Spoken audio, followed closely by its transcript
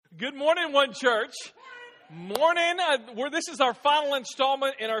Good morning, One Church. Morning. This is our final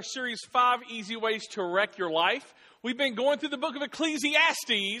installment in our series, 5 Easy Ways to Wreck Your Life. We've been going through the book of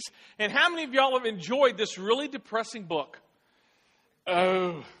Ecclesiastes, and how many of y'all have enjoyed this really depressing book?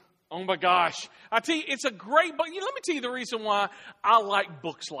 Oh my gosh. I tell you, it's a great book. Let me tell you the reason why I like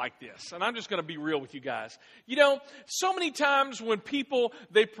books like this. And I'm just going to be real with you guys. So many times when people,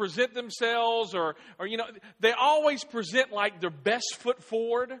 they present themselves or they always present like their best foot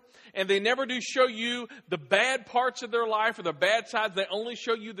forward. And they never do show you the bad parts of their life or the bad sides. They only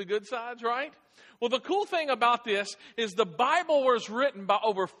show you the good sides, right? Well, the cool thing about this is the Bible was written by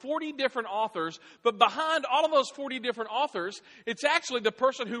over 40 different authors, but behind all of those 40 different authors, it's actually the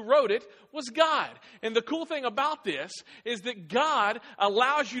person who wrote it was God. And the cool thing about this is that God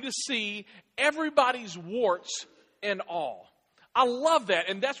allows you to see everybody's warts and all. I love that,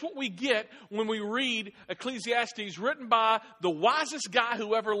 and that's what we get when we read Ecclesiastes, written by the wisest guy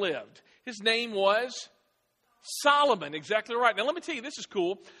who ever lived. His name was Solomon. Exactly right. Now, let me tell you, this is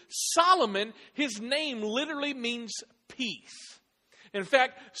cool. Solomon, his name literally means peace. In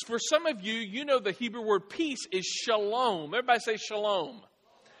fact, for some of you, you know the Hebrew word peace is shalom. Everybody say shalom.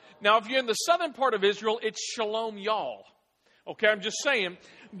 Now, if you're in the southern part of Israel, it's shalom y'all. Okay, I'm just saying.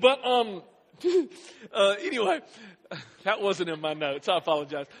 But anyway, that wasn't in my notes. I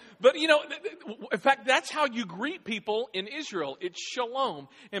apologize. But, in fact, that's how you greet people in Israel. It's shalom.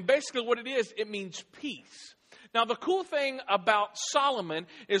 And basically what it is, it means peace. Now, the cool thing about Solomon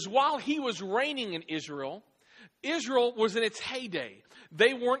is while he was reigning in Israel, Israel was in its heyday.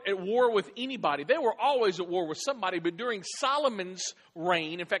 They weren't at war with anybody. They were always at war with somebody. But during Solomon's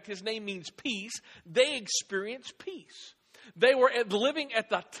reign, in fact, his name means peace, they experienced peace. They were living at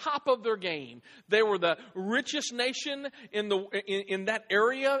the top of their game. They were the richest nation in that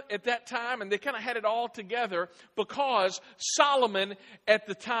area at that time, and they kind of had it all together because Solomon at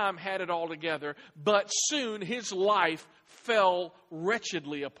the time had it all together. But soon his life fell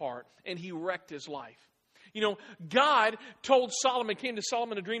wretchedly apart, and he wrecked his life. God told Solomon, came to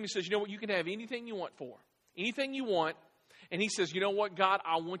Solomon in a dream. He says, you know what, you can have anything you want for. Anything you want. And he says, you know what, God,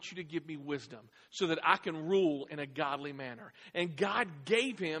 I want you to give me wisdom so that I can rule in a godly manner. And God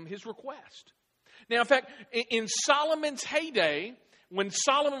gave him his request. Now, in fact, in Solomon's heyday, when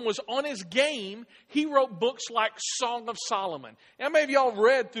Solomon was on his game, he wrote books like Song of Solomon. How many of y'all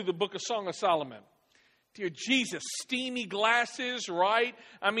read through the book of Song of Solomon? Dear Jesus, steamy glasses, right?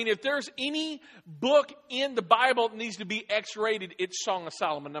 I mean, if there's any book in the Bible that needs to be X-rated, it's Song of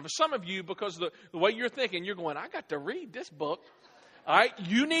Solomon. Now, for some of you, because of the way you're thinking, you're going, I got to read this book. All right?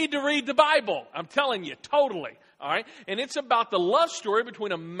 You need to read the Bible. I'm telling you, totally. All right? And it's about the love story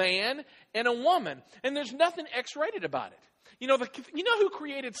between a man and a woman. And there's nothing X-rated about it. You know who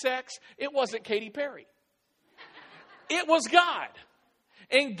created sex? It wasn't Katy Perry. It was God.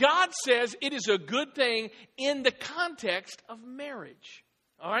 And God says it is a good thing in the context of marriage.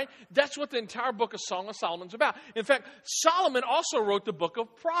 All right? That's what the entire book of Song of Solomon is about. In fact, Solomon also wrote the book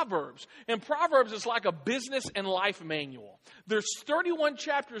of Proverbs. And Proverbs is like a business and life manual. There's 31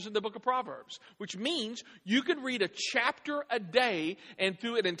 chapters in the book of Proverbs, which means you could read a chapter a day, and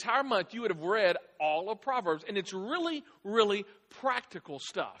through an entire month, you would have read all of Proverbs. And it's really, really practical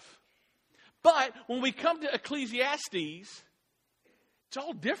stuff. But when we come to Ecclesiastes, it's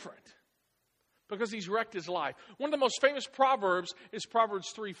all different because he's wrecked his life. One of the most famous Proverbs is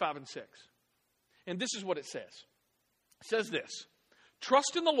Proverbs 3, 5, and 6. And this is what it says. It says this: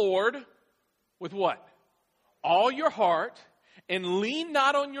 trust in the Lord with what? All your heart, and lean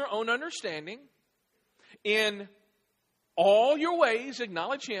not on your own understanding. In all your ways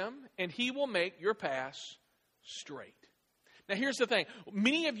acknowledge him, and he will make your paths straight. Now, here's the thing.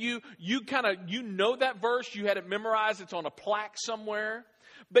 Many of you know that verse. You had it memorized. It's on a plaque somewhere.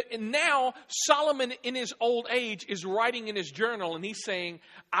 But now, Solomon, in his old age, is writing in his journal, and he's saying,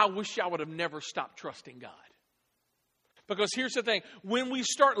 I wish I would have never stopped trusting God. Because here's the thing. When we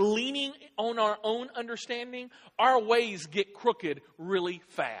start leaning on our own understanding, our ways get crooked really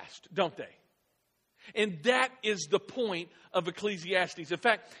fast, don't they? And that is the point of Ecclesiastes. In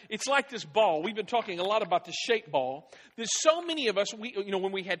fact, it's like this ball. We've been talking a lot about the shape ball. There's so many of us,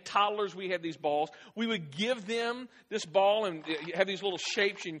 when we had toddlers, we had these balls. We would give them this ball and have these little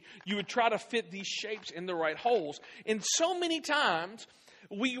shapes, and you would try to fit these shapes in the right holes. And so many times,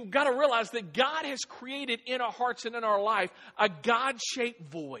 we've got to realize that God has created in our hearts and in our life a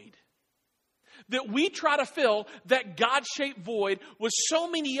God-shaped void. That we try to fill that God-shaped void with so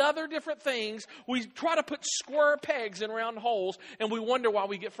many other different things. We try to put square pegs in round holes, and we wonder why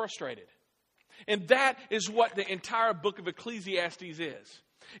we get frustrated. And that is what the entire book of Ecclesiastes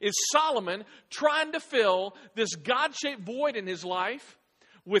is Solomon trying to fill this God-shaped void in his life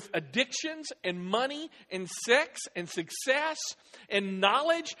with addictions and money and sex and success and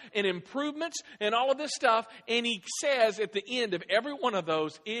knowledge and improvements and all of this stuff. And he says at the end of every one of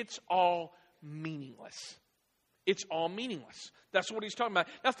those, it's all meaningless. It's all meaningless. That's what he's talking about.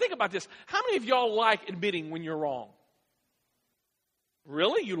 Now think about this. How many of y'all like admitting when you're wrong?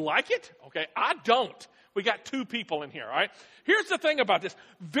 Really? You like it? Okay, I don't. We got 2 people in here, all right? Here's the thing about this.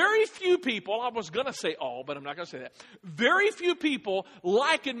 Very few people, I was going to say all, but I'm not going to say that. Very few people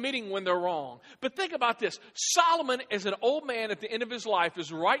like admitting when they're wrong. But think about this. Solomon, as an old man at the end of his life,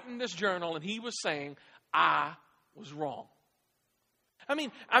 is writing this journal, and he was saying, I was wrong. I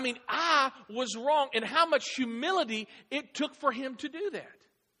mean, I was wrong, and how much humility it took for him to do that.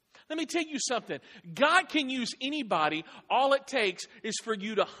 Let me tell you something. God can use anybody. All it takes is for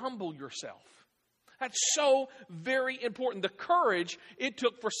you to humble yourself. That's so very important. The courage it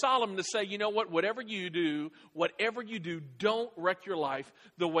took for Solomon to say, you know what, whatever you do, don't wreck your life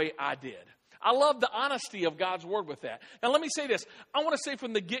the way I did. I love the honesty of God's word with that. Now, let me say this. I want to say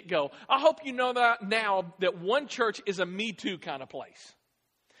from the get-go, I hope you know that now that One Church is a Me Too kind of place.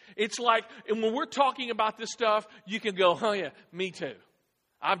 It's like, and when we're talking about this stuff, you can go, oh yeah, me too.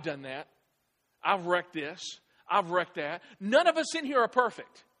 I've done that. I've wrecked this. I've wrecked that. None of us in here are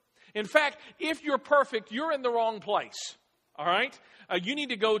perfect. In fact, if you're perfect, you're in the wrong place. All right? You need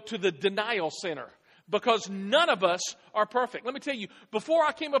to go to the denial center because none of us are perfect. Let me tell you, before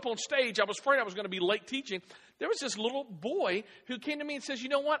I came up on stage, I was afraid I was going to be late teaching. There was this little boy who came to me and says, you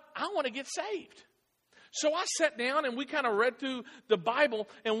know what? I want to get saved. So I sat down and we kind of read through the Bible.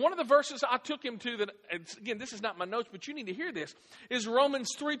 And one of the verses I took him to that, again, this is not my notes, but you need to hear this, is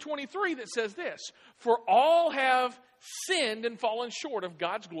Romans 3:23 that says this, for all have sinned and fallen short of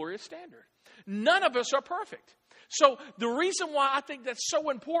God's glorious standard. None of us are perfect. So the reason why I think that's so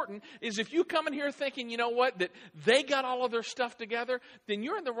important is if you come in here thinking, you know what, that they got all of their stuff together, then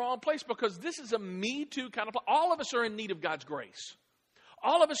you're in the wrong place because this is a Me Too kind of place. All of us are in need of God's grace.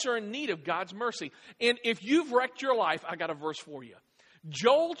 All of us are in need of God's mercy. And if you've wrecked your life, I got a verse for you.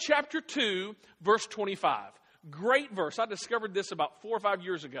 Joel chapter 2, verse 25. Great verse. I discovered this about 4 or 5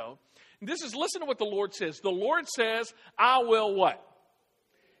 years ago. And this is, listen to what the Lord says. The Lord says, I will what?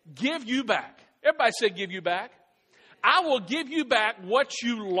 Give you back. Everybody say give you back. I will give you back what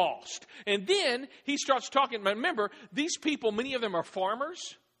you lost. And then he starts talking. Remember, these people, many of them are farmers.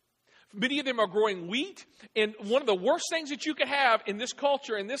 Many of them are growing wheat. And one of the worst things that you could have in this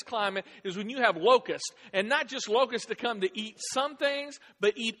culture, in this climate, is when you have locusts. And not just locusts to come to eat some things,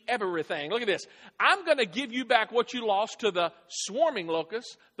 but eat everything. Look at this. I'm going to give you back what you lost to the swarming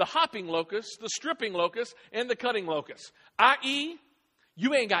locusts, the hopping locusts, the stripping locusts, and the cutting locusts. I.e.,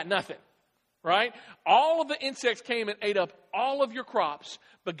 you ain't got nothing. Right? All of the insects came and ate up all of your crops.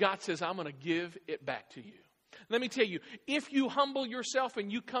 But God says, I'm going to give it back to you. Let me tell you, if you humble yourself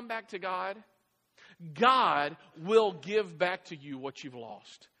and you come back to God, God will give back to you what you've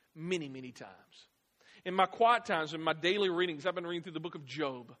lost many, many times. In my quiet times, in my daily readings, I've been reading through the book of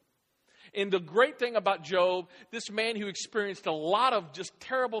Job. And the great thing about Job, this man who experienced a lot of just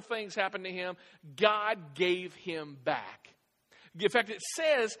terrible things happen to him, God gave him back. In fact, it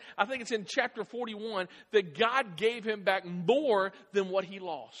says, I think it's in chapter 41, that God gave him back more than what he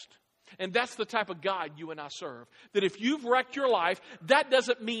lost. And that's the type of God you and I serve. That if you've wrecked your life, that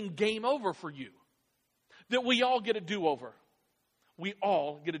doesn't mean game over for you. That we all get a do-over. We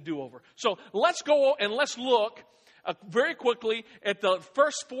all get a do-over. So let's go and let's look very quickly at the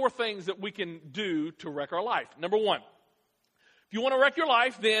first 4 things that we can do to wreck our life. Number 1. If you want to wreck your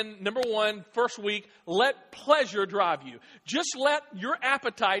life, then number 1, first week, let pleasure drive you. Just let your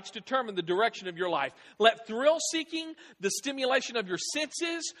appetites determine the direction of your life. Let thrill-seeking, the stimulation of your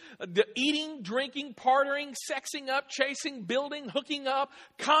senses, the eating, drinking, partying, sexing up, chasing, building, hooking up,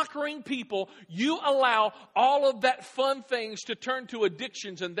 conquering people, you allow all of that fun things to turn to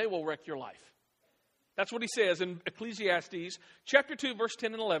addictions and they will wreck your life. That's what he says in Ecclesiastes chapter 2, verse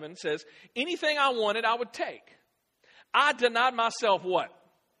 10 and 11 says, anything I wanted, I would take. I denied myself what?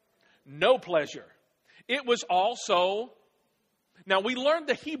 No pleasure. It was also, now we learned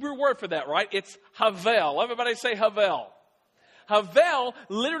the Hebrew word for that, right? It's havel. Everybody say havel. Havel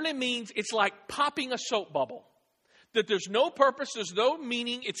literally means it's like popping a soap bubble. That there's no purpose, there's no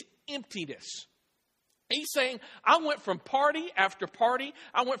meaning, it's emptiness. He's saying, I went from party after party.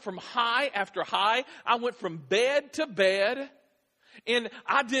 I went from high after high. I went from bed to bed. And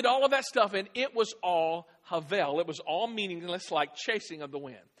I did all of that stuff, and it was all havel. It was all meaningless, like chasing of the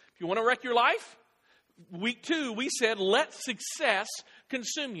wind. If you want to wreck your life, week 2, we said, let success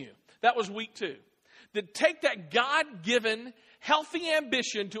consume you. That was week 2. To take that God-given, healthy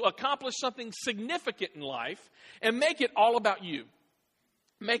ambition to accomplish something significant in life and make it all about you.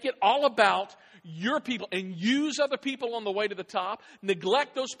 Make it all about your people and use other people on the way to the top.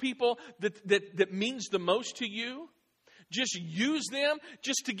 Neglect those people that means the most to you. Just use them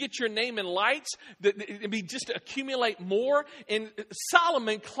just to get your name in lights, just to accumulate more. And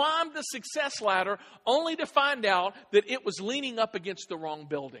Solomon climbed the success ladder only to find out that it was leaning up against the wrong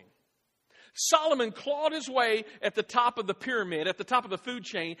building. Solomon clawed his way at the top of the pyramid, at the top of the food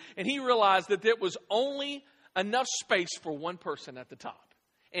chain, and he realized that there was only enough space for one person at the top.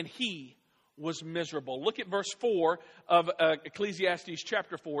 And he was miserable. Look at verse 4 of Ecclesiastes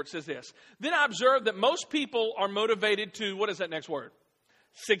chapter 4. It says this. Then I observed that most people are motivated to, what is that next word?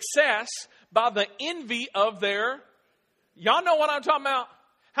 Success by the envy of their, y'all know what I'm talking about?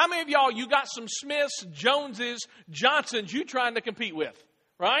 How many of y'all, you got some Smiths, Joneses, Johnsons you trying to compete with,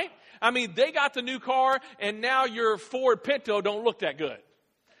 right? I mean, they got the new car and now your Ford Pinto don't look that good.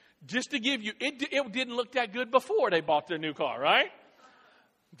 Just to give you, it didn't look that good before they bought their new car, right?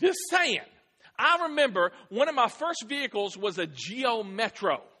 Just saying. I remember one of my first vehicles was a Geo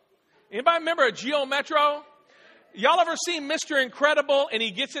Metro. Anybody remember a Geo Metro? Y'all ever seen Mr. Incredible and he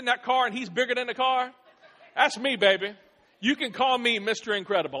gets in that car and he's bigger than the car? That's me, baby. You can call me Mr.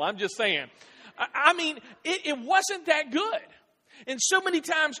 Incredible. I'm just saying. I mean, it wasn't that good. And so many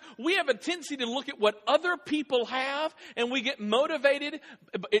times we have a tendency to look at what other people have and we get motivated.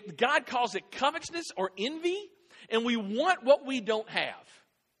 God calls it covetousness or envy. And we want what we don't have.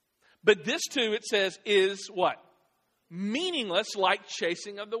 But this too, it says, is what? Meaningless like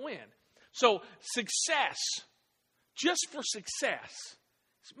chasing of the wind. So success, just for success,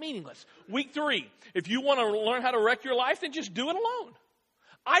 it's meaningless. Week 3, if you want to learn how to wreck your life, then just do it alone.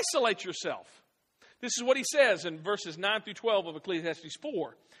 Isolate yourself. This is what he says in verses 9 through 12 of Ecclesiastes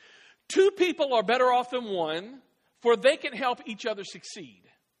 4. 2 people are better off than one, for they can help each other succeed.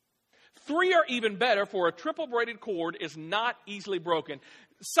 3 are even better, for a triple braided cord is not easily broken.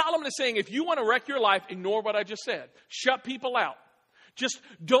 Solomon is saying, if you want to wreck your life, ignore what I just said. Shut people out. Just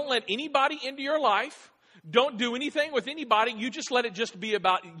don't let anybody into your life. Don't do anything with anybody. You just let it just be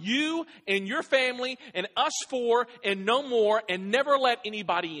about you and your family and us 4 and no more, and never let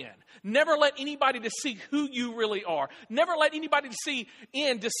anybody in. Never let anybody to see who you really are. Never let anybody to see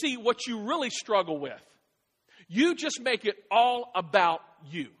what you really struggle with. You just make it all about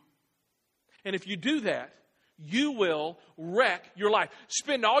you. And if you do that, you will wreck your life.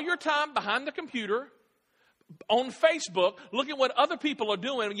 Spend all your time behind the computer, on Facebook, looking at what other people are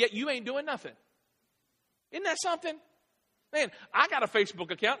doing, and yet you ain't doing nothing. Isn't that something? Man, I got a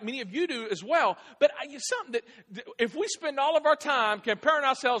Facebook account. Many of you do as well. But it's something that if we spend all of our time comparing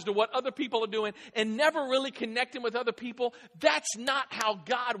ourselves to what other people are doing and never really connecting with other people, that's not how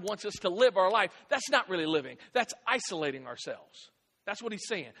God wants us to live our life. That's not really living. That's isolating ourselves. That's what he's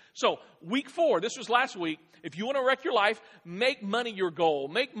saying. So week 4, this was last week. If you want to wreck your life, make money your goal.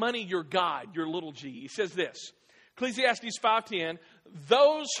 Make money your God, your little g. He says this, Ecclesiastes 5:10,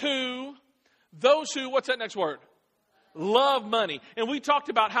 those who, what's that next word? Love money. And we talked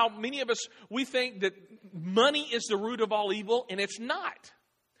about how many of us, we think that money is the root of all evil, and it's not.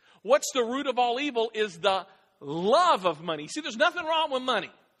 What's the root of all evil is the love of money. See, there's nothing wrong with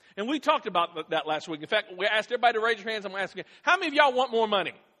money. And we talked about that last week. In fact, we asked everybody to raise your hands. I'm asking, how many of y'all want more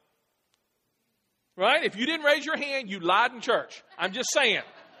money? Right? If you didn't raise your hand, you lied in church. I'm just saying.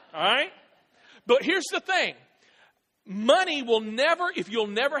 All right? But here's the thing. Money will never, you'll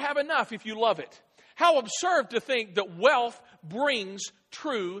never have enough if you love it. How absurd to think that wealth brings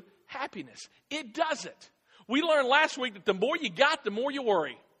true happiness. It doesn't. We learned last week that the more you got, the more you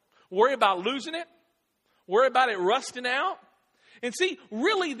worry. Worry about losing it. Worry about it rusting out. And see,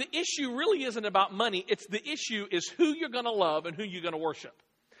 really, the issue really isn't about money. It's the issue is who you're going to love and who you're going to worship.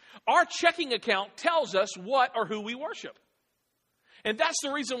 Our checking account tells us what or who we worship. And that's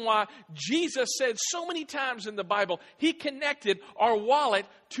the reason why Jesus said so many times in the Bible, he connected our wallet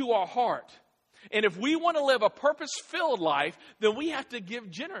to our heart. And if we want to live a purpose-filled life, then we have to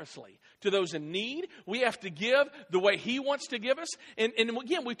give generously to those in need. We have to give the way he wants to give us. And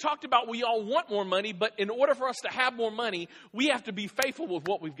again, we talked about we all want more money, but in order for us to have more money, we have to be faithful with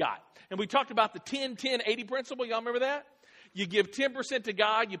what we've got. And we talked about the 10-10-80 principle. Y'all remember that? You give 10% to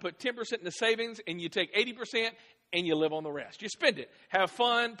God, you put 10% in the savings, and you take 80% and you live on the rest. You spend it. Have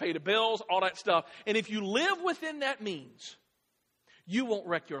fun, pay the bills, all that stuff. And if you live within that means, you won't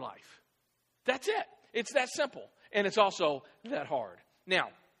wreck your life. That's it. It's that simple. And it's also that hard. Now,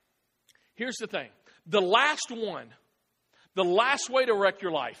 here's the thing. The last way to wreck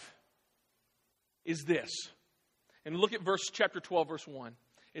your life is this. And look at chapter 12, verse 1.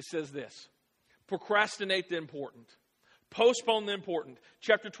 It says this. Procrastinate the important. Postpone the important.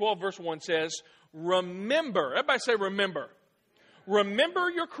 Chapter 12, verse 1 says, remember. Everybody say remember. Remember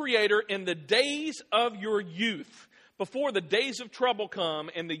your Creator in the days of your youth, before the days of trouble come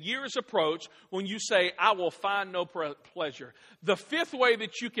and the years approach when you say, I will find no pleasure. The fifth way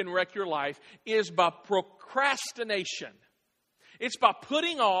that you can wreck your life is by procrastination. It's by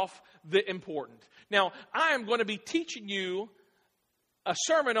putting off the important. Now, I am going to be teaching you a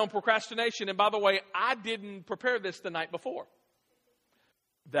sermon on procrastination. And by the way, I didn't prepare this the night before.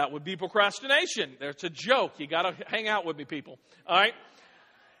 That would be procrastination. It's a joke. You got to hang out with me, people. All right?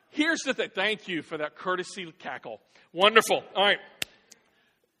 Here's the thing. Thank you for that courtesy cackle. Wonderful. All right.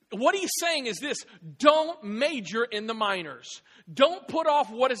 What he's saying is this. Don't major in the minors. Don't put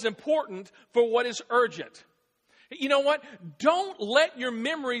off what is important for what is urgent. You know what? Don't let your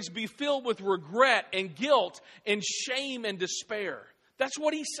memories be filled with regret and guilt and shame and despair. That's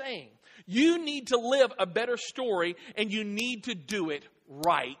what he's saying. You need to live a better story, and you need to do it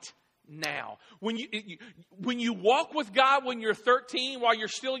right now. When you walk with God when you're 13 while you're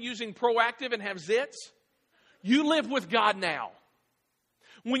still using Proactive and have zits, you live with God now.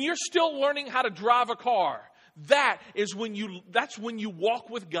 When you're still learning how to drive a car, that's when you walk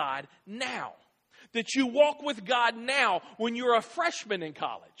with God now. That you walk with God now when you're a freshman in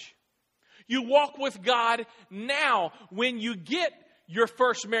college. You walk with God now when you get your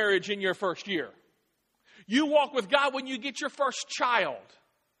first marriage in your first year. You walk with God when you get your first child.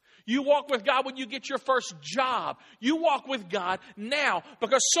 You walk with God when you get your first job. You walk with God now,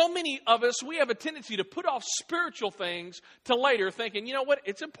 because so many of us, we have a tendency to put off spiritual things to later, thinking, you know what,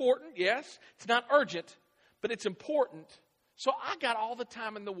 it's important, yes, it's not urgent, but it's important. So I got all the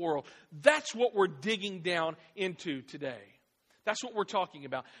time in the world. That's what we're digging down into today. That's what we're talking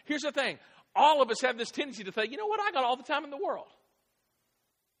about. Here's the thing. All of us have this tendency to think, you know what, I got all the time in the world.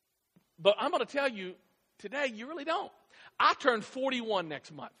 But I'm going to tell you today, you really don't. I turn 41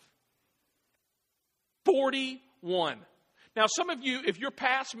 next month. 41. Now, some of you, if you're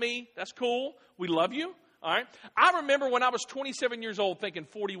past me, that's cool. We love you. All right. I remember when I was 27 years old thinking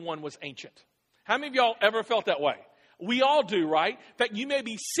 41 was ancient. How many of y'all ever felt that way? We all do, right? In fact, you may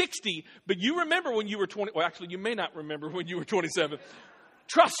be 60, but you remember when you were 20. Well, actually, you may not remember when you were 27.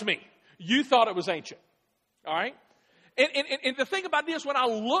 Trust me, you thought it was ancient. All right? And the thing about this, when I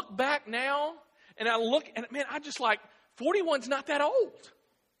look back now, and I look, and man, I just like, 41's not that old.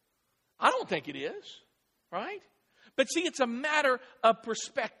 I don't think it is, right? But see, it's a matter of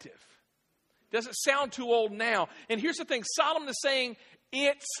perspective. Doesn't sound too old now. And here's the thing, Solomon is saying,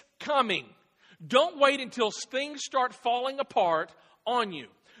 it's coming. Don't wait until things start falling apart on you.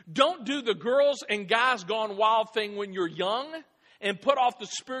 Don't do the girls and guys gone wild thing when you're young and put off the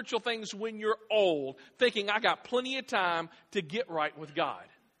spiritual things when you're old, thinking I got plenty of time to get right with God.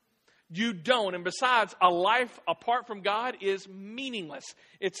 You don't. And besides, a life apart from God is meaningless.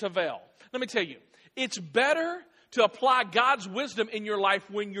 It's a veil. Let me tell you, it's better to apply God's wisdom in your life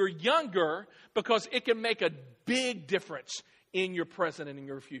when you're younger, because it can make a big difference in your present and in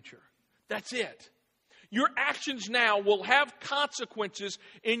your future. That's it. Your actions now will have consequences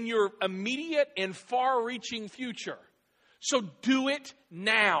in your immediate and far-reaching future. So do it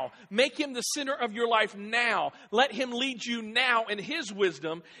now. Make Him the center of your life now. Let Him lead you now in His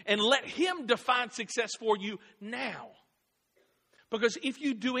wisdom, and let Him define success for you now. Because if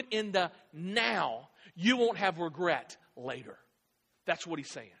you do it in the now, you won't have regret later. That's what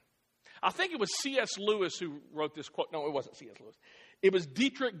he's saying. I think it was C.S. Lewis who wrote this quote. No, it wasn't C.S. Lewis. It was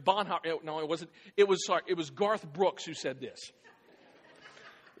Dietrich Bonhoeffer. No, it wasn't. It was Garth Brooks who said this.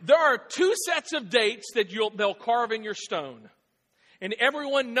 There are two sets of dates that they'll carve in your stone, and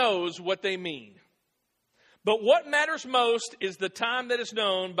everyone knows what they mean. But what matters most is the time that is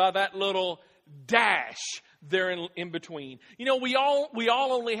known by that little dash there in between. You know, we all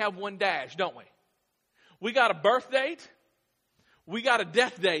only have one dash, don't we? We got a birth date, we got a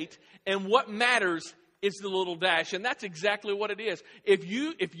death date, and what matters is the little dash. And that's exactly what it is. If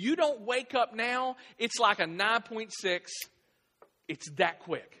you don't wake up now, it's like a 9.6. It's that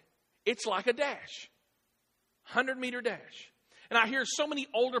quick. It's like a dash. 100-meter dash. And I hear so many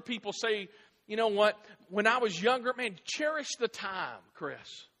older people say, you know what? When I was younger, man, cherish the time,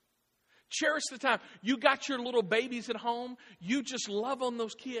 Chris. Cherish the time. You got your little babies at home. You just love on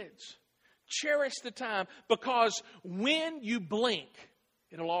those kids. Cherish the time, because when you blink,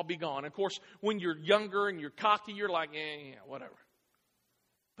 it'll all be gone. Of course, when you're younger and you're cocky, you're like, yeah, whatever.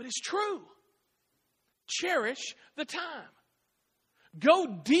 But it's true. Cherish the time. Go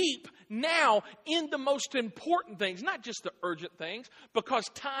deep now in the most important things, not just the urgent things, because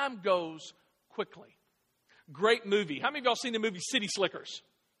time goes quickly. Great movie. How many of y'all seen the movie City Slickers?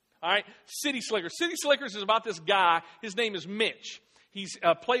 All right, City Slickers. City Slickers is about this guy. His name is Mitch. He's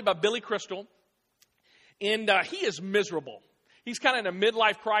played by Billy Crystal, and he is miserable. He's kind of in a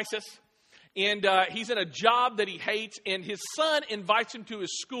midlife crisis, and he's in a job that he hates, and his son invites him to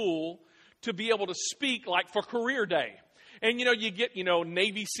his school to be able to speak, like, for career day. And, you get,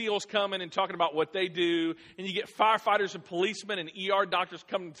 Navy SEALs coming and talking about what they do, and you get firefighters and policemen and ER doctors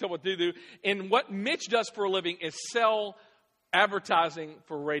coming to tell what they do. And what Mitch does for a living is sell advertising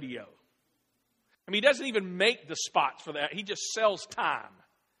for radio. I mean, he doesn't even make the spots for that. He just sells time.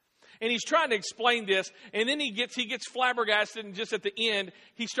 And he's trying to explain this, and then he gets flabbergasted, and just at the end,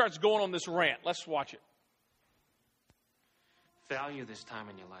 he starts going on this rant. Let's watch it. Value this time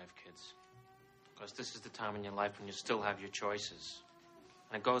in your life, kids. Because this is the time in your life when you still have your choices.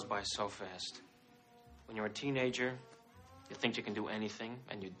 And it goes by so fast. When you're a teenager, you think you can do anything,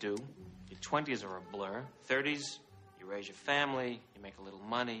 and you do. Your 20s are a blur. 30s, you raise your family, you make a little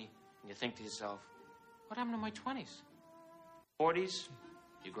money, and you think to yourself, what happened to my 20s? 40s,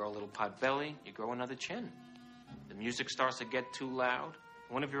 you grow a little pot belly, you grow another chin. The music starts to get too loud.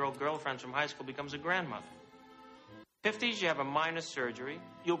 One of your old girlfriends from high school becomes a grandmother. 50s, you have a minor surgery.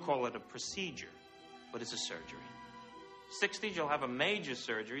 You'll call it a procedure, but it's a surgery. 60s, you'll have a major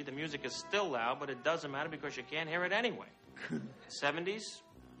surgery. The music is still loud, but it doesn't matter because you can't hear it anyway. 70s,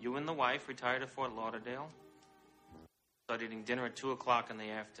 you and the wife retire to Fort Lauderdale. Start eating dinner at 2 o'clock in the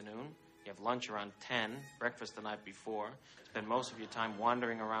afternoon. You have lunch around 10, breakfast the night before. Spend most of your time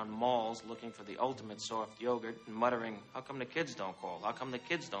wandering around malls looking for the ultimate soft yogurt and muttering, how come the kids don't call? How come the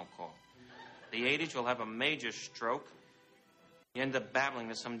kids don't call? The 80s, you'll have a major stroke. You end up babbling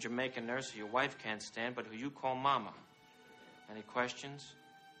to some Jamaican nurse who your wife can't stand, but who you call mama. Any questions?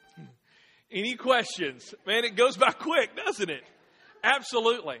 Any questions? Man, it goes by quick, doesn't it?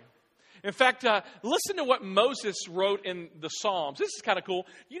 Absolutely. In fact, listen to what Moses wrote in the Psalms. This is kind of cool.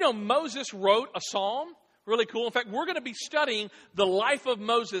 Moses wrote a psalm. Really cool. In fact, we're going to be studying the life of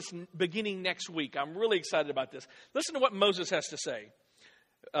Moses beginning next week. I'm really excited about this. Listen to what Moses has to say.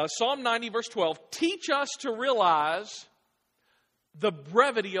 Psalm 90, verse 12. Teach us to realize the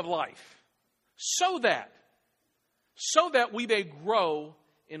brevity of life so that we may grow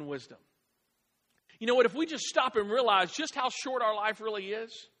in wisdom. You know what? If we just stop and realize just how short our life really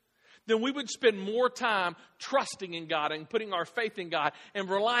is, then we would spend more time trusting in God and putting our faith in God and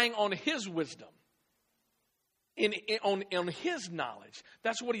relying on His wisdom, on His knowledge.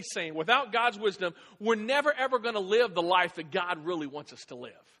 That's what he's saying. Without God's wisdom, we're never, ever going to live the life that God really wants us to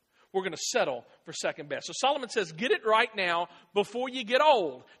live. We're going to settle for second best. So Solomon says, get it right now before you get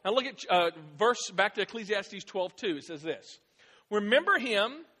old. Now look at back to Ecclesiastes 12:2. It says this. Remember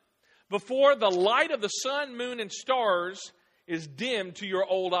him before the light of the sun, moon, and stars is dim to your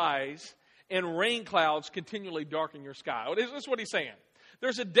old eyes, and rain clouds continually darken your sky. This is what he's saying.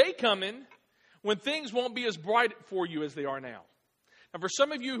 There's a day coming when things won't be as bright for you as they are now. Now, for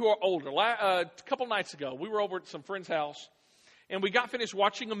some of you who are older, a couple nights ago, we were over at some friend's house, and we got finished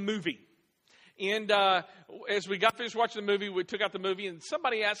watching a movie. And as we got finished watching the movie, we took out the movie, and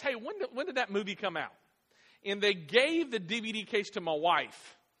somebody asked, hey, when did that movie come out? And they gave the DVD case to my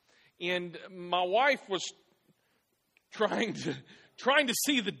wife. And my wife was trying to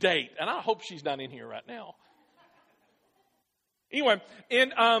see the date. And I hope she's not in here right now. Anyway,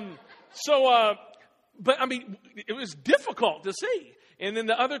 and but I mean, it was difficult to see. And then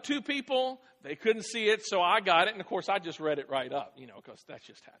the other two people, they couldn't see it, so I got it. And of course, I just read it right up, because that's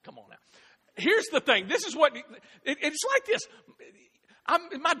just how, come on now. Here's the thing. This is what, it's like this.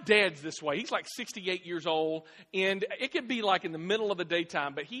 My dad's this way. He's like 68 years old, and it could be like in the middle of the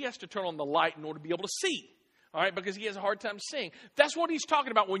daytime, but he has to turn on the light in order to be able to see. All right, because he has a hard time seeing. That's what he's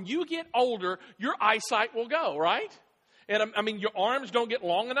talking about. When you get older, your eyesight will go, right? And I mean, your arms don't get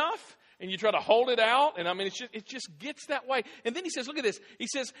long enough, and you try to hold it out, and I mean, it just gets that way. And then he says, look at this. He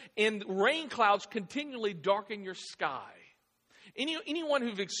says, and rain clouds continually darken your sky. Anyone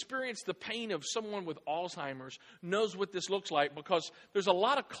who's experienced the pain of someone with Alzheimer's knows what this looks like, because there's a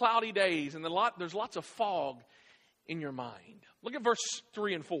lot of cloudy days, and there's lots of fog in your mind. Look at verse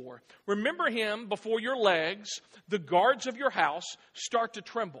 3 and 4. Remember him before your legs, the guards of your house start to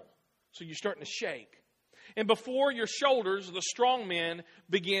tremble. So you're starting to shake. And before your shoulders, the strong men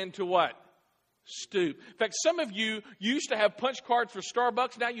begin to what? Stoop. In fact, some of you used to have punch cards for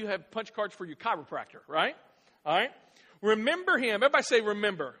Starbucks. Now you have punch cards for your chiropractor, right? All right. Remember him. Everybody say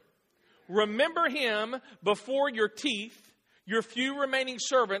remember. Remember him before your teeth, your few remaining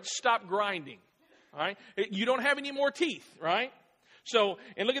servants stop grinding. All right. You don't have any more teeth, right? So,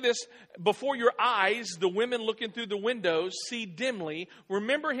 and look at this. Before your eyes, the women looking through the windows see dimly.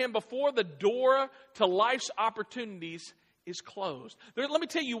 Remember him before the door to life's opportunities is closed. Let me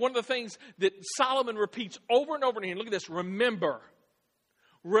tell you one of the things that Solomon repeats over and over again. Look at this. Remember.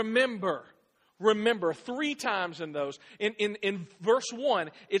 Remember. remember, 3 times in those. In verse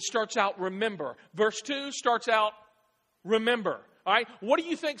 1, it starts out remember. Verse 2 starts out remember. All right? What do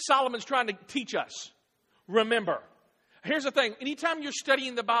you think Solomon's trying to teach us? Remember. Here's the thing. Anytime you're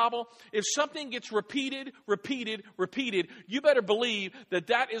studying the Bible, if something gets repeated, you better believe that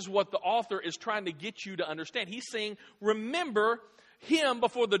that is what the author is trying to get you to understand. He's saying, remember him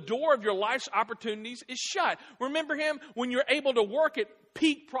before the door of your life's opportunities is shut. Remember him when you're able to work at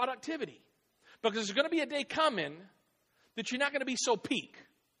peak productivity. Because there's going to be a day coming that you're not going to be so peak.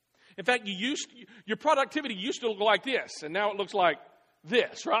 In fact, your productivity used to look like this, and now it looks like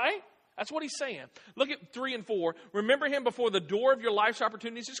this, right? That's what he's saying. Look at 3 and 4. Remember him before the door of your life's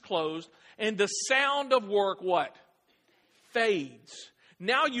opportunities is closed, and the sound of work, what? Fades.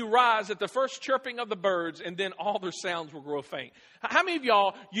 Now you rise at the first chirping of the birds, and then all their sounds will grow faint. How many of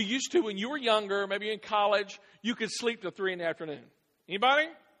y'all, you used to, when you were younger, maybe in college, you could sleep till 3 in the afternoon? Anybody?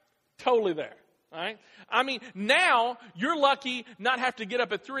 Totally there. All right? I mean, now you're lucky not have to get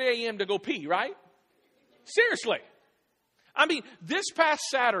up at 3 a.m. to go pee, right? Seriously. I mean, this past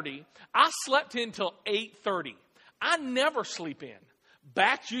Saturday, I slept in till 8:30. I never sleep in.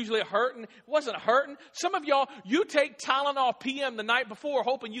 Back's usually hurting. It wasn't hurting. Some of y'all, you take Tylenol PM the night before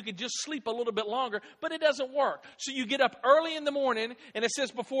hoping you could just sleep a little bit longer, but it doesn't work. So you get up early in the morning, and it says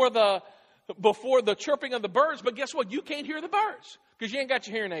before the chirping of the birds, but guess what? You can't hear the birds because you ain't got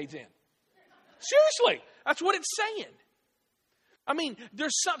your hearing aids in. Seriously, that's what it's saying. I mean,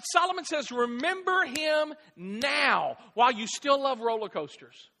 Solomon says, remember him now while you still love roller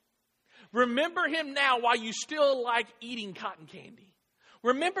coasters. Remember him now while you still like eating cotton candy.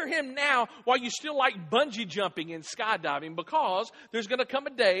 Remember him now while you still like bungee jumping and skydiving, because there's going to come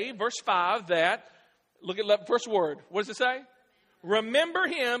a day, verse 5, that, look at the first word. What does it say? Remember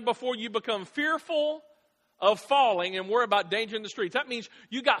him before you become fearful of falling and worry about danger in the streets. That means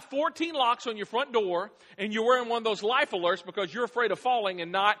you got 14 locks on your front door and you're wearing one of those life alerts because you're afraid of falling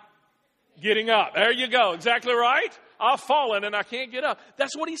and not getting up. There you go. Exactly right. I've fallen and I can't get up.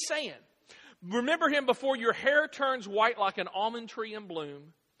 That's what he's saying. Remember him before your hair turns white like an almond tree in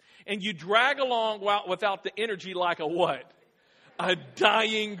bloom and you drag along without the energy like a what? A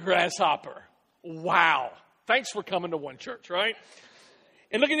dying grasshopper. Wow. Thanks for coming to One Church, right?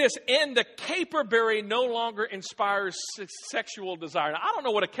 And look at this. And the caperberry no longer inspires sexual desire. Now, I don't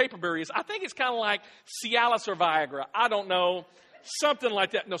know what a caperberry is. I think it's kind of like Cialis or Viagra. I don't know. Something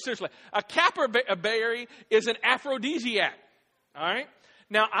like that. No, seriously. A caperberry is an aphrodisiac. All right?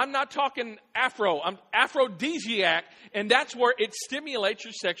 Now, I'm not talking I'm aphrodisiac, and that's where it stimulates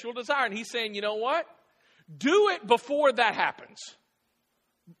your sexual desire. And he's saying, you know what? Do it before that happens.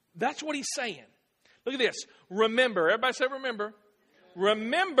 That's what he's saying. Look at this. Remember. Everybody say remember.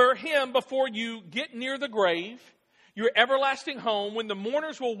 Remember him before you get near the grave, your everlasting home, when the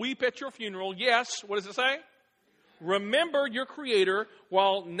mourners will weep at your funeral. Yes, what does it say? Remember your Creator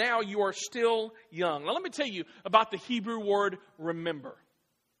while now you are still young. Now let me tell you about the Hebrew word remember.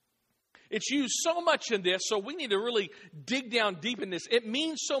 It's used so much in this, so we need to really dig down deep in this. It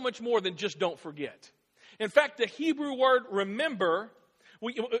means so much more than just don't forget. In fact, the Hebrew word remember,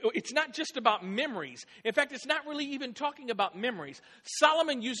 it's not just about memories. In fact, it's not really even talking about memories.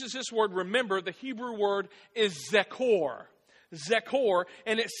 Solomon uses this word, remember. The Hebrew word is zekor. Zekor,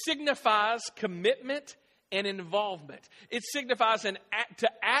 and it signifies commitment and involvement. It signifies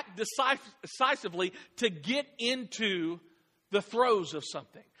to act decisively, to get into the throes of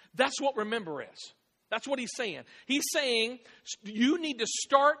something. That's what remember is. That's what he's saying. He's saying you need to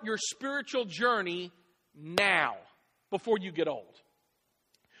start your spiritual journey now before you get old.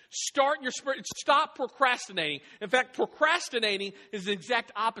 Stop procrastinating. In fact, procrastinating is the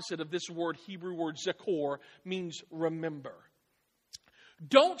exact opposite of this word, Hebrew word zekor, means remember.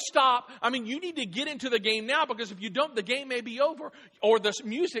 Don't stop. I mean, you need to get into the game now, because if you don't, the game may be over or the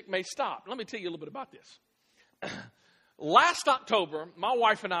music may stop. Let me tell you a little bit about this. Last October, my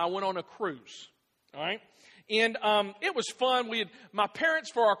wife and I went on a cruise. All right. And it was fun. My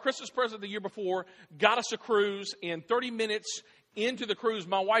parents, for our Christmas present the year before, got us a cruise. In 30 minutes into the cruise,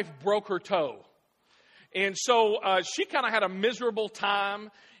 my wife broke her toe. And so she kind of had a miserable time,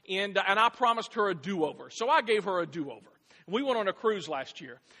 and I promised her a do-over. So I gave her a do-over. We went on a cruise last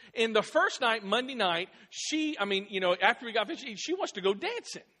year. And the first night, Monday night, after we got finished, she wants to go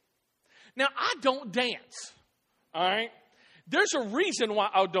dancing. Now, I don't dance, all right? There's a reason why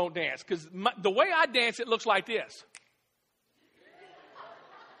I don't dance, because the way I dance, it looks like this.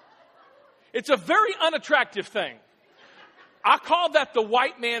 It's a very unattractive thing. I call that the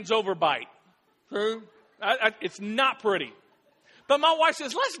white man's overbite. True? It's not pretty. But my wife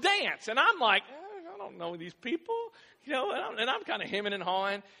says, let's dance. And I'm like, I don't know these people. And I'm kind of hemming and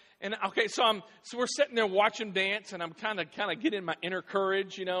hawing. And okay, so we're sitting there watching dance, and I'm kind of getting my inner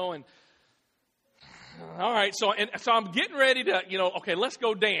courage, and all right, so I'm getting ready to, okay, let's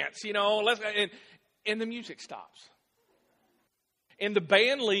go dance, and the music stops. And the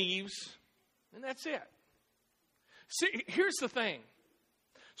band leaves, and that's it. See, here's the thing.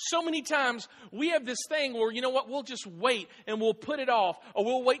 So many times we have this thing where, we'll just wait and we'll put it off, or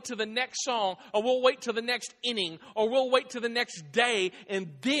we'll wait to the next song, or we'll wait to the next inning, or we'll wait to the next day, and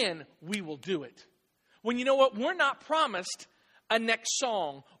then we will do it. When you know what? We're not promised a next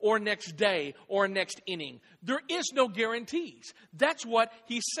song or next day or next inning. There is no guarantees. That's what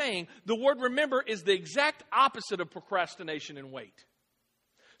he's saying. The word remember is the exact opposite of procrastination and wait.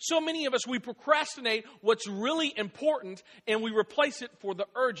 So many of us, we procrastinate what's really important and we replace it for the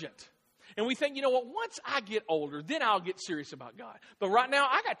urgent. And we think, once I get older, then I'll get serious about God. But right now,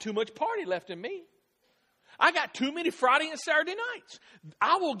 I got too much party left in me. I got too many Friday and Saturday nights.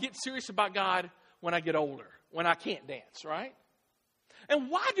 I will get serious about God when I get older, when I can't dance, right? And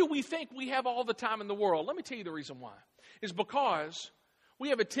why do we think we have all the time in the world? Let me tell you the reason why. It's because we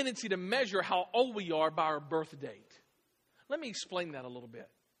have a tendency to measure how old we are by our birth date. Let me explain that a little bit.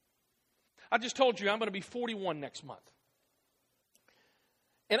 I just told you I'm going to be 41 next month.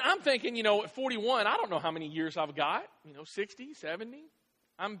 And I'm thinking, at 41, I don't know how many years I've got, 60, 70.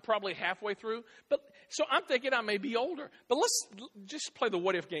 I'm probably halfway through. So I'm thinking I may be older. But let's just play the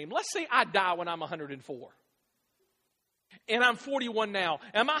what if game. Let's say I die when I'm 104. And I'm 41 now.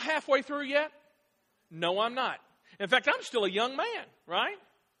 Am I halfway through yet? No, I'm not. In fact, I'm still a young man, right?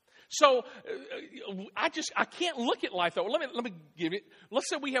 So I can't look at life, though. Let me give it. Let's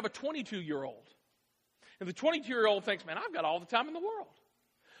say we have a 22-year-old. And the 22-year-old thinks, man, I've got all the time in the world.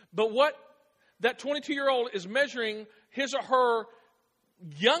 But what that 22-year-old is measuring his or her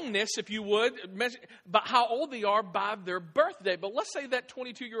youngness, if you would, but how old they are by their birthday. But let's say that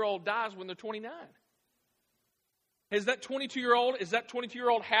 22-year-old dies when they're 29. Is that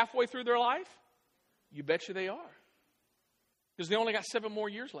 22-year-old halfway through their life? You betcha they are. Because they only got 7 more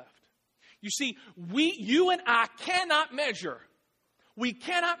years left. You see, you and I cannot measure. We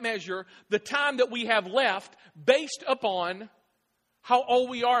cannot measure the time that we have left based upon how old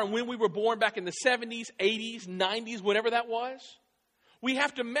we are and when we were born back in the 70s, 80s, 90s, whatever that was. We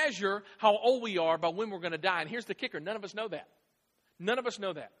have to measure how old we are by when we're going to die. And here's the kicker. None of us know that. None of us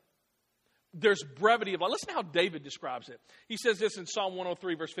know that. There's brevity of life. Listen to how David describes it. He says this in Psalm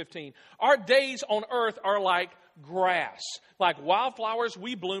 103, verse 15. Our days on earth are like grass. Like wildflowers,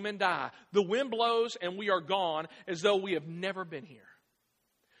 we bloom and die. The wind blows and we are gone as though we have never been here.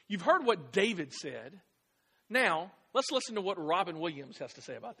 You've heard what David said. Now, let's listen to what Robin Williams has to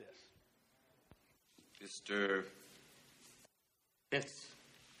say about this. Mr. Pitts.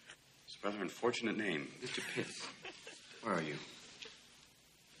 It's a rather unfortunate name. Mr. Pitts. Where are you?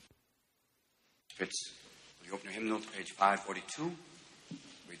 Pitts, will you open your hymnal to page 542?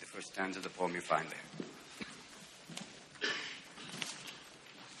 Read the first stanza of the poem you find there.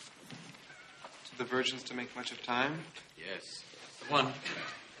 To the virgins to make much of time? Yes, that's the one.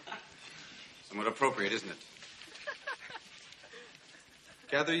 Somewhat appropriate, isn't it?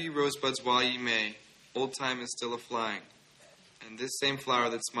 Gather ye rosebuds while ye may. Old time is still a-flying. And this same flower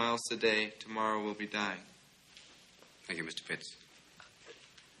that smiles today, tomorrow will be dying. Thank you, Mr. Pitts.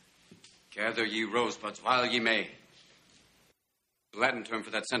 Gather ye rosebuds while ye may. The Latin term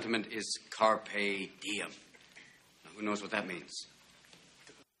for that sentiment is carpe diem. Now, who knows what that means?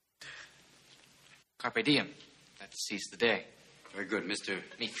 Carpe diem. That seize the day. Very good, Mr.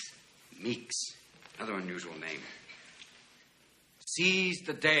 Meeks. Meeks. Another unusual name. Seize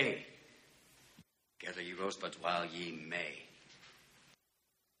the day. Gather ye rosebuds while ye may.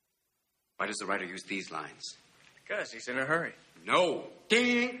 Why does the writer use these lines? Because he's in a hurry. No.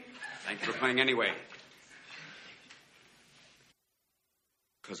 Ding! Thank you for playing anyway.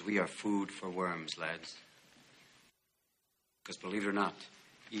 Because we are food for worms, lads. Because believe it or not,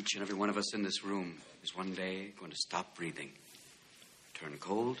 each and every one of us in this room is one day going to stop breathing, turn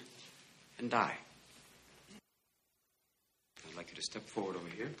cold, and die. I'd like you to step forward over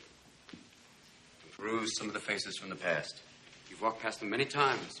here and peruse some of the faces from the past. You've walked past them many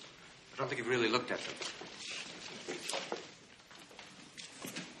times. I don't think you've really looked at them.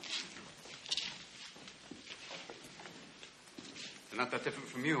 They're not that different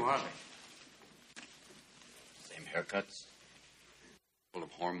from you, are they? Same haircuts, full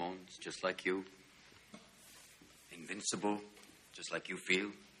of hormones, just like you. Invincible, just like you feel.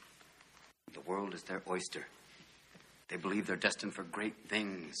 The world is their oyster. They believe they're destined for great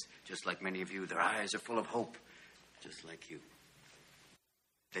things, just like many of you. Their eyes are full of hope, just like you.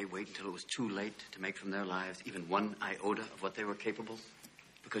 They wait until it was too late to make from their lives even one iota of what they were capable,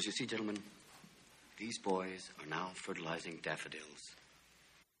 Because you see, gentlemen, these boys are now fertilizing daffodils.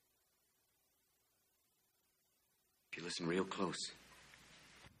 If you listen real close,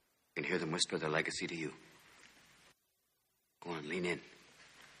 you can hear them whisper their legacy to you. Go on, lean in.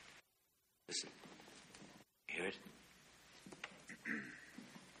 Listen. Hear it?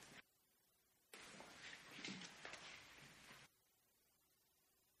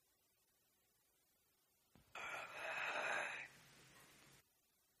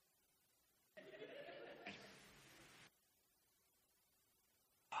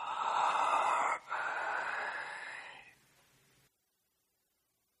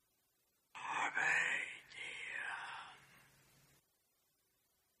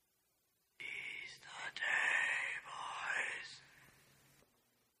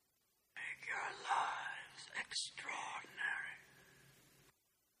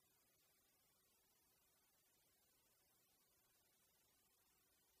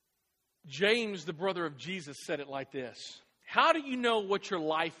 James, the brother of Jesus, said it like this. How do you know what your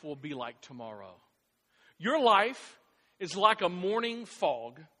life will be like tomorrow? Your life is like a morning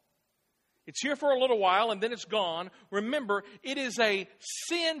fog. It's here for a little while and then it's gone. Remember, it is a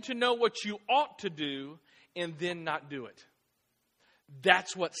sin to know what you ought to do and then not do it.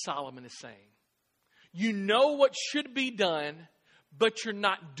 That's what Solomon is saying. You know what should be done, but you're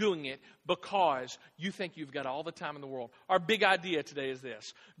not doing it because you think you've got all the time in the world. Our big idea today is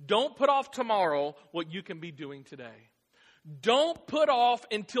this. Don't put off tomorrow what you can be doing today. Don't put off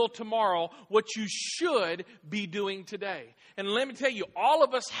until tomorrow what you should be doing today. And let me tell you, all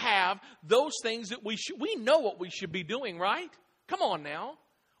of us have those things that we know what we should be doing, right? Come on now.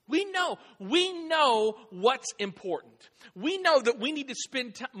 We know what's important. We know that we need to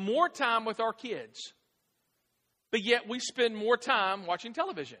spend more time with our kids. But yet we spend more time watching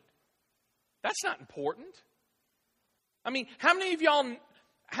television. That's not important. I mean, how many of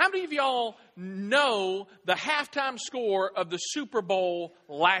y'all know the halftime score of the Super Bowl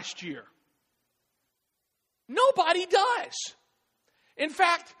last year? Nobody does. In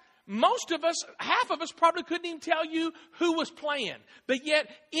fact, most of us, half of us probably couldn't even tell you who was playing. But yet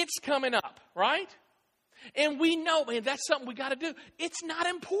it's coming up, right? And we know, man, that's something we got to do. It's not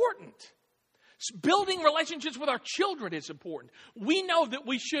important. Building relationships with our children is important. We know that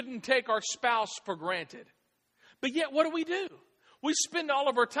we shouldn't take our spouse for granted. But yet, what do? We spend all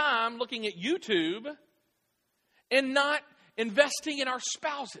of our time looking at YouTube and not investing in our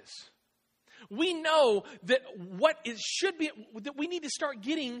spouses. We know that that we need to start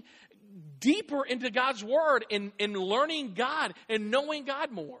getting deeper into God's Word and learning God and knowing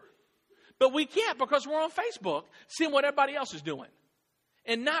God more. But we can't because we're on Facebook seeing what everybody else is doing.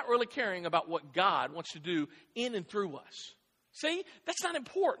 And not really caring about what God wants to do in and through us. See, that's not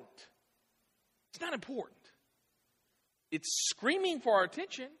important. It's not important. It's screaming for our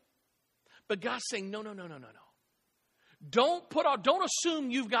attention. But God's saying, no. Don't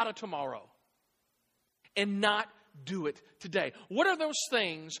assume you've got a tomorrow. And not do it today. What are those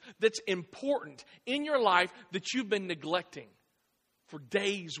things that's important in your life that you've been neglecting for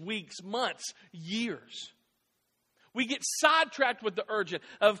days, weeks, months, years? We get sidetracked with the urgent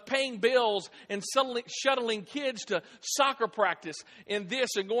of paying bills and shuttling kids to soccer practice and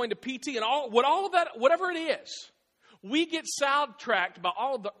this and going to PT and all of that, whatever it is. We get sidetracked by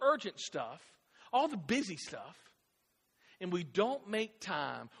all of the urgent stuff, all the busy stuff, and we don't make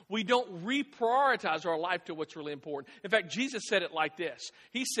time. We don't reprioritize our life to what's really important. In fact, Jesus said it like this.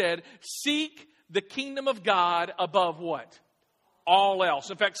 He said, seek the kingdom of God above what? All else.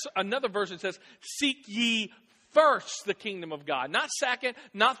 In fact, another version says, seek ye first the kingdom of God. Not second,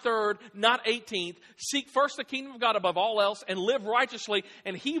 not third, not 18th. Seek first the kingdom of God above all else and live righteously,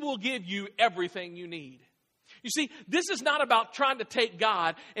 and He will give you everything you need. You see, this is not about trying to take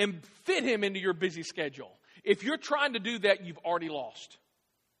God and fit Him into your busy schedule. If you're trying to do that, you've already lost.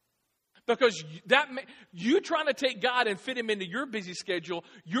 Because you trying to take God and fit Him into your busy schedule,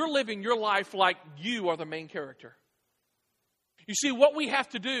 you're living your life like you are the main character. You see, what we have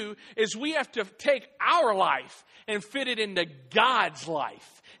to do is we have to take our life and fit it into God's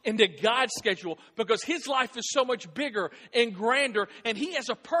life, into God's schedule, because His life is so much bigger and grander, and He has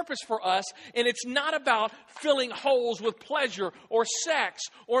a purpose for us, and it's not about filling holes with pleasure or sex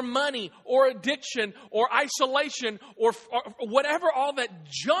or money or addiction or isolation or whatever all that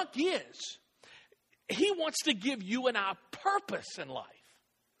junk is. He wants to give you and I purpose in life.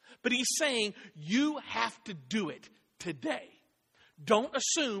 But He's saying you have to do it today. Don't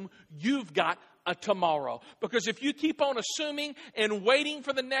assume you've got a tomorrow. Because if you keep on assuming and waiting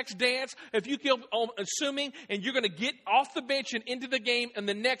for the next dance, if you keep on assuming and you're going to get off the bench and into the game in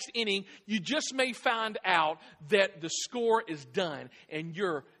the next inning, you just may find out that the score is done and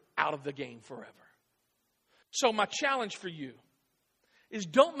you're out of the game forever. So my challenge for you is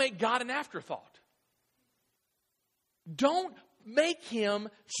don't make God an afterthought. Don't make him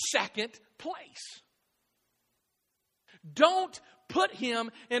second place. Don't put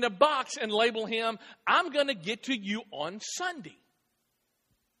him in a box and label him, I'm going to get to you on Sunday.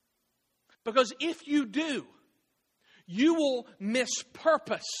 Because if you do, you will miss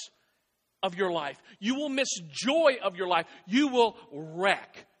purpose of your life. You will miss joy of your life. You will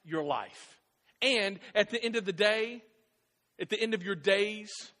wreck your life. And at the end of the day, at the end of your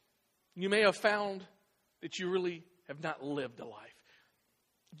days, you may have found that you really have not lived a life.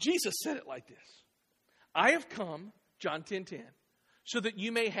 Jesus said it like this. I have come, John 10:10, so that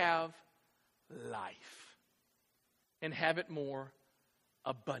you may have life and have it more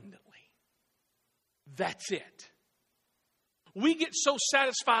abundantly. That's it. We get so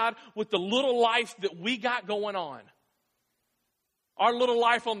satisfied with the little life that we got going on. Our little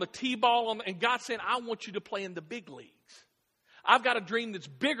life on the T-ball, and God's saying, I want you to play in the big leagues. I've got a dream that's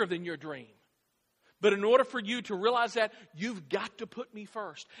bigger than your dream. But in order for you to realize that, you've got to put me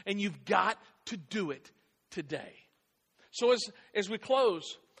first. And you've got to do it today. So as we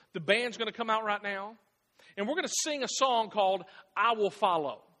close, the band's going to come out right now. And we're going to sing a song called I Will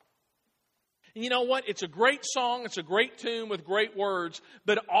Follow. And you know what? It's a great song. It's a great tune with great words.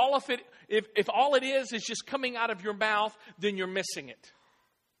 But all of it, if all it is just coming out of your mouth, then you're missing it.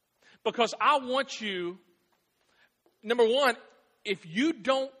 Because I want you, number one, if you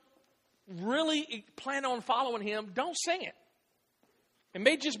don't really plan on following him, don't sing it. It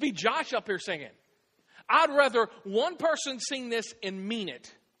may just be Josh up here singing. I'd rather one person sing this and mean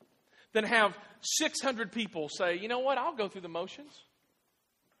it than have 600 people say, you know what, I'll go through the motions.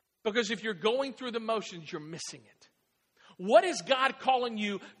 Because if you're going through the motions, you're missing it. What is God calling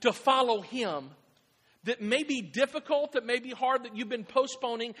you to follow him that may be difficult, that may be hard, that you've been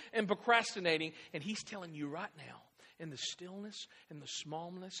postponing and procrastinating? And he's telling you right now, in the stillness and the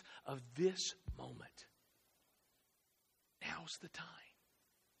smallness of this moment, now's the time.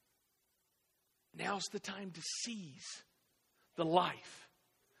 Now's the time to seize the life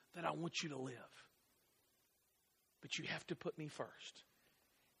that I want you to live. But you have to put me first.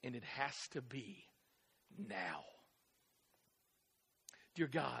 And it has to be now. Dear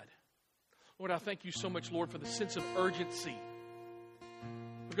God, Lord, I thank you so much, Lord, for the sense of urgency.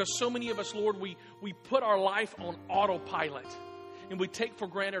 Because so many of us, Lord, we put our life on autopilot. And we take for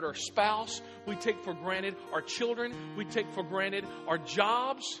granted our spouse. We take for granted our children. We take for granted our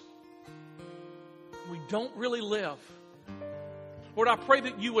jobs. We don't really live. Lord, I pray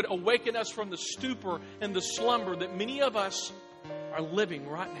that you would awaken us from the stupor and the slumber that many of us are living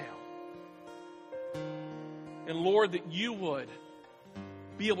right now. And Lord, that you would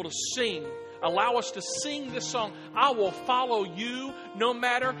be able to sing. Allow us to sing this song. I will follow you no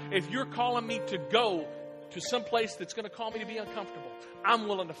matter if you're calling me to go to some place that's going to call me to be uncomfortable. I'm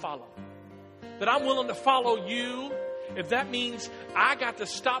willing to follow. That I'm willing to follow you if that means I got to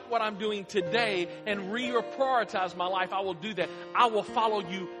stop what I'm doing today and reprioritize my life. I will do that. I will follow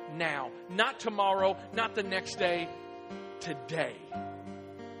you now. Not tomorrow, not the next day. Today.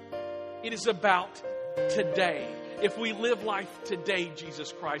 It is about today. If we live life today,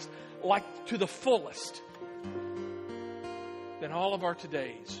 Jesus Christ, like to the fullest, then all of our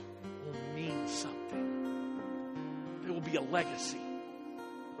todays will mean something. There will be a legacy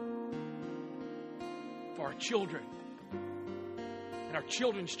for our children and our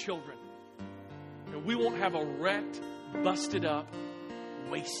children's children. And we won't have a wrecked, busted up,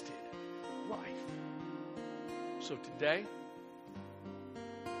 wasted life. So today,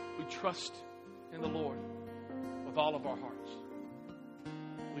 we trust in the Lord with all of our hearts.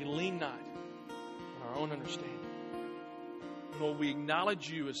 We lean not on our own understanding. Lord, we acknowledge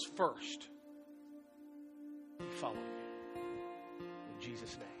you as first. We follow you. In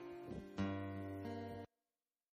Jesus' name.